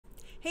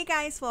Hey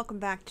guys, welcome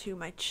back to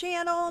my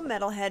channel.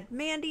 Metalhead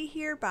Mandy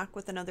here, back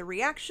with another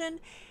reaction.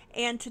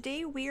 And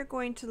today we are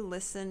going to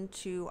listen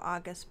to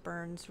August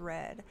Burns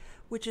Red,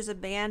 which is a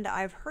band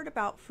I've heard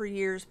about for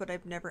years, but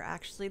I've never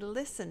actually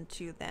listened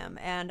to them.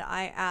 And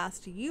I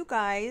asked you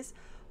guys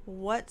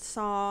what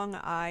song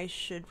I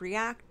should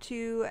react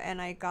to,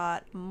 and I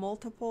got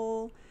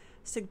multiple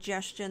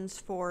suggestions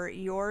for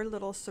Your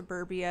Little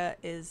Suburbia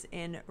is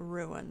in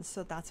Ruins.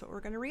 So that's what we're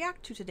going to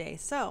react to today.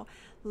 So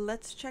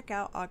let's check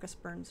out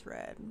August Burns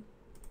Red.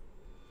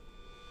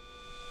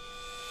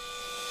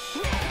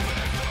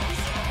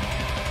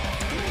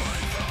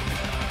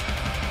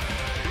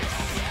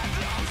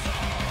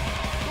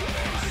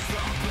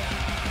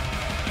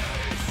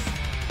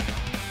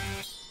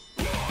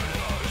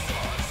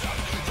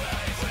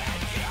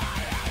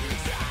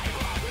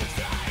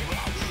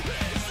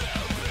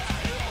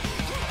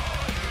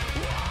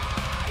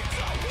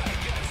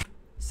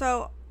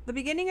 So the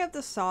beginning of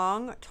the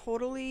song,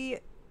 totally,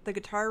 the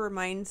guitar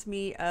reminds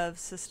me of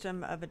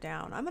System of a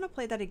Down. I'm going to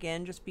play that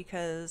again just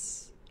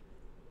because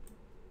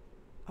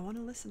I want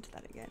to listen to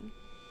that again.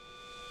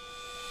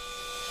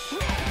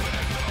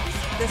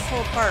 This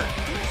whole part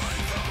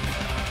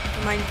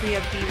reminds me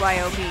of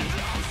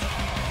BYOB.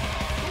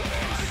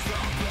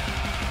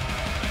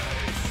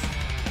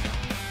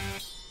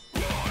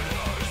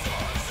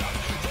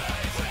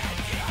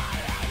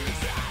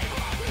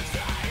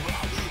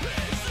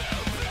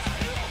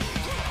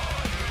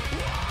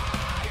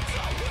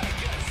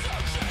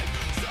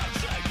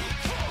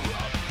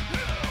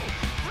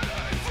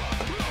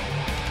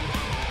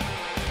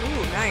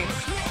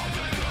 Nice.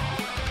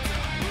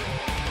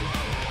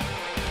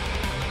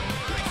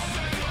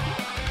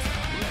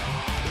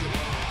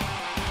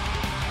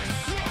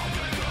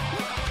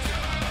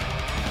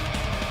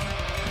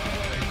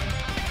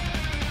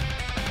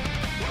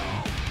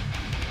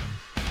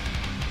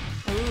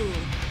 Ooh,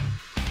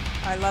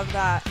 I love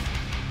that.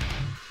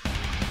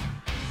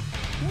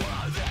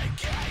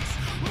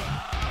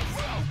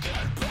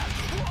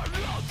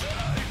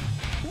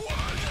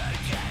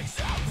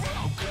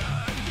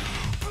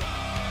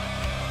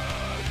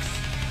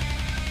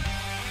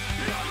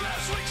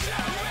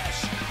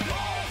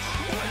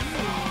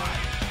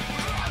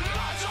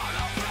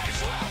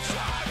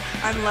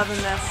 I'm loving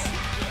this.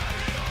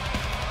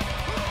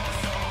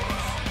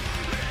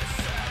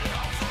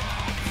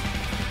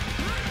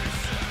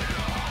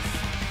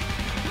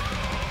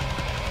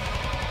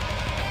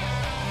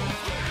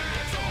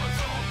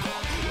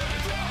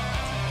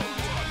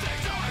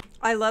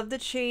 I love the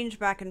change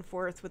back and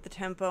forth with the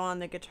tempo on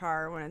the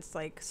guitar when it's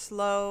like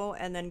slow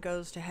and then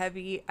goes to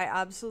heavy. I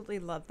absolutely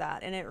love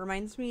that. And it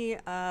reminds me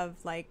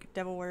of like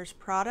Devil Wears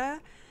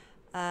Prada.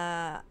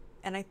 And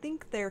I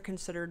think they're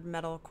considered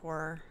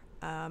metalcore.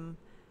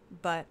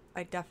 But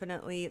I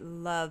definitely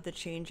love the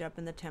change up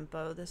in the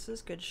tempo. This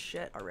is good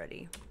shit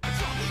already.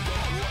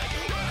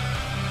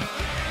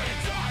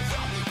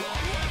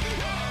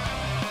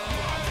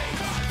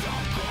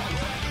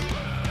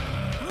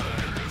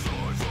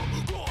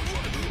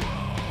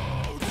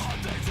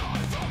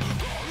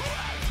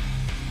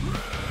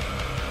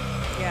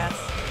 Yes.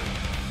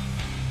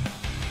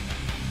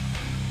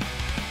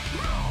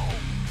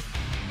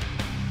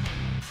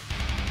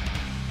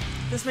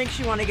 This makes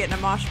you want to get in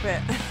a mosh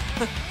pit.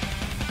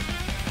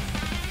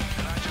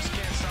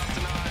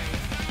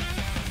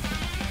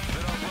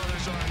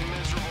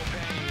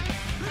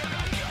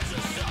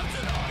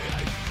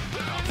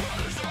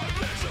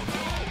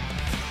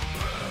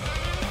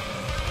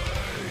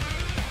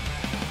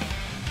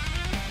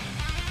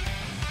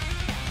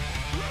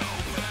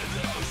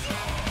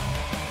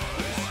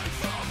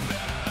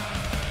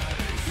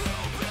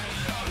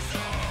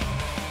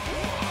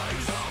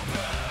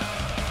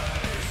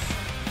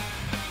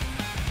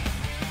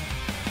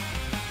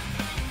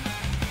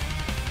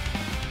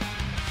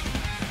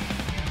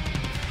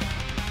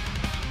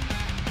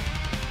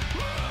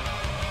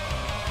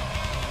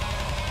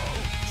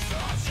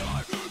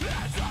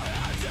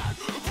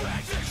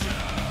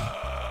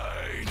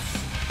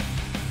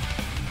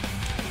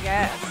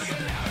 Yes.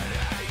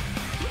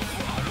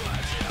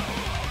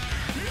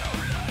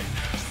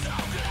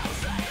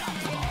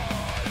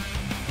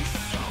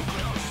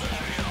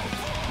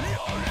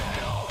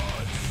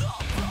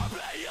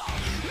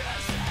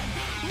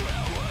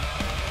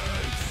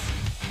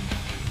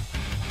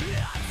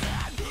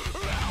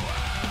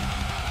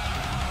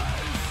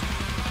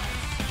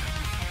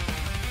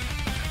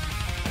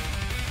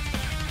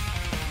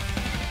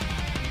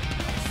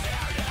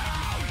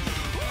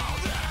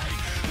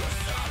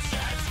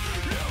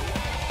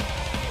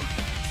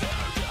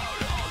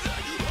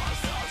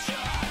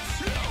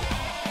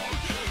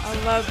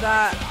 I love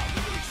that.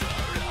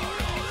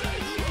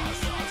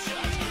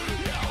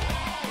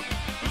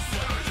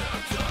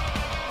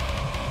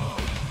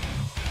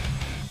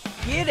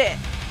 Get it.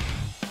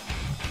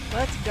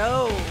 Let's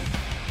go.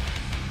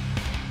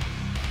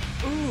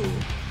 Ooh,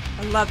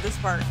 I love this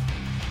part.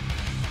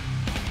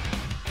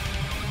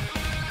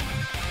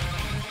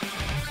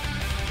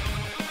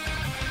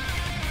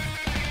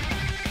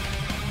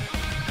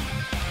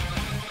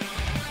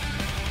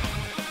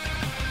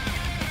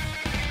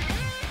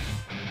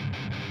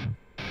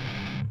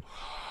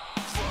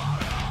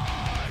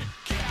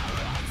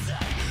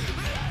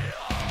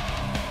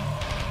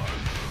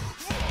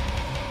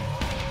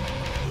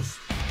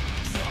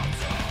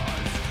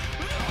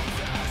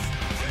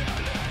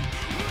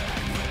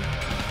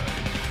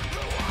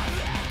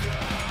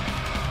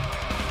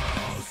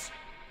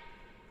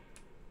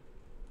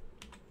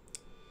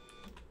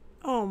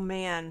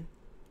 man,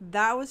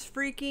 that was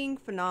freaking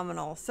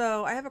phenomenal.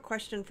 So I have a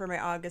question for my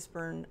August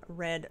Burn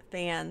Red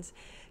fans.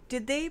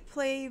 Did they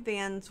play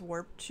Van's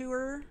Warped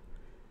Tour?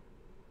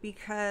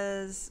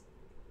 Because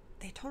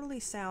they totally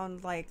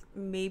sound like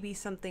maybe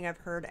something I've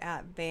heard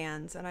at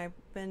Vans, and I've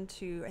been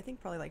to, I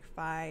think, probably like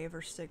 5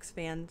 or 6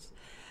 Vans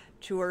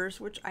tours,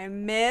 which I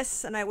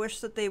miss, and I wish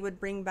that they would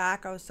bring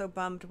back. I was so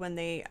bummed when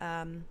they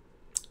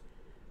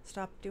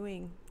stopped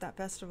doing that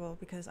festival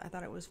because I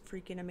thought it was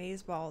freaking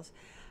amazeballs.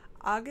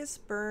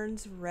 August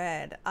Burns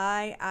Red.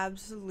 I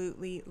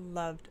absolutely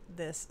loved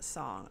this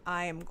song.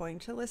 I am going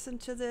to listen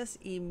to this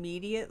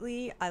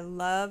immediately. I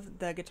love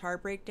the guitar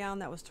breakdown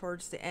that was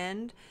towards the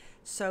end.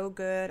 So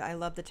good. I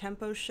love the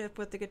tempo shift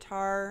with the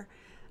guitar.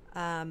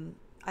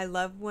 I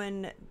love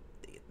when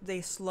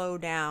they slow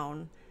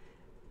down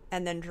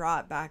and then draw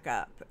it back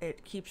up.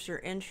 It keeps your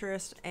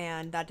interest,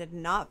 and that did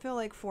not feel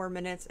like 4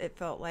 minutes. It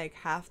felt like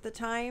half the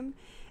time,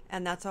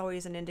 and that's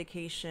always an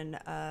indication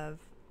of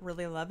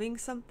really loving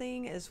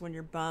something, is when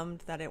you're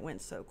bummed that it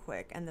went so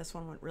quick, and this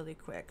one went really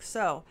quick.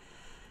 So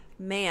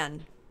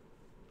man,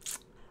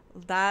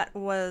 that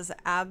was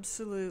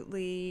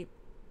absolutely,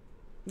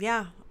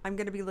 yeah, I'm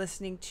going to be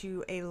listening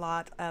to a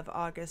lot of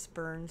August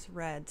Burns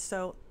Red.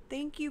 So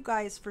thank you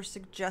guys for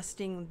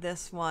suggesting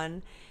this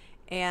one,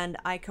 and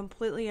I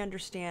completely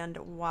understand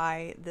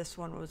why this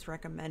one was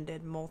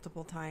recommended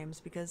multiple times,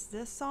 because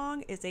this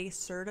song is a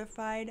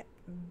certified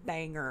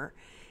banger.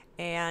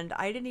 And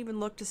I didn't even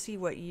look to see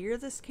what year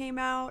this came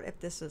out, if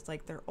this is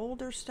like their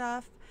older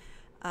stuff.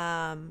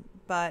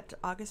 But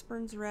August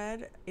Burns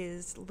Red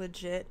is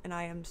legit, and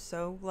I am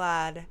so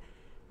glad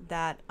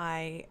that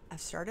I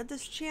started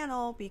this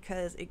channel,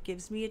 because it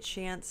gives me a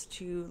chance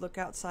to look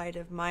outside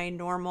of my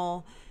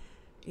normal,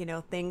 you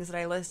know, things that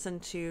I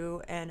listen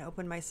to, and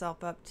open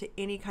myself up to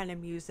any kind of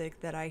music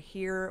that I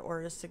hear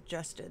or is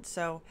suggested.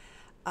 So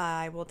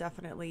I will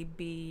definitely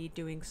be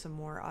doing some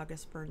more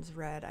August Burns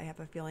Red. I have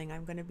a feeling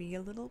I'm going to be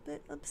a little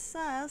bit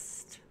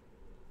obsessed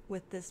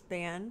with this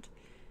band.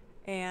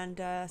 And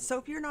so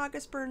if you're an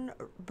August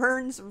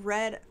Burns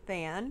Red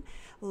fan,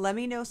 let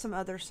me know some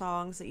other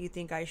songs that you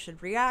think I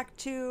should react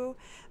to.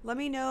 Let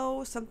me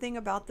know something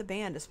about the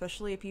band,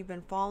 especially if you've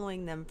been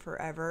following them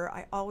forever.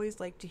 I always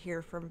like to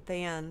hear from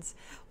fans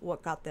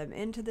what got them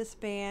into this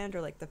band,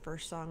 or like the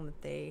first song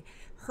that they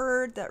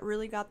heard that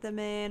really got them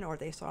in, or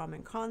they saw them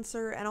in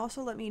concert. And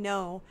also let me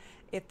know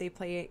if they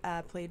played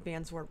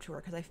Vans Warped Tour,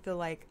 because I feel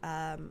like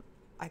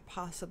I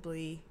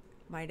possibly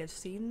might have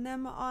seen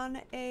them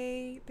on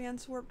a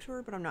Vans Warped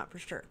Tour, but I'm not for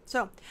sure.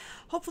 So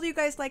hopefully you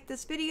guys like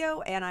this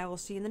video, and I will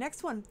see you in the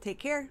next one. Take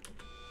care.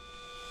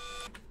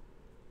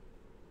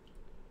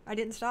 I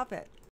didn't stop it.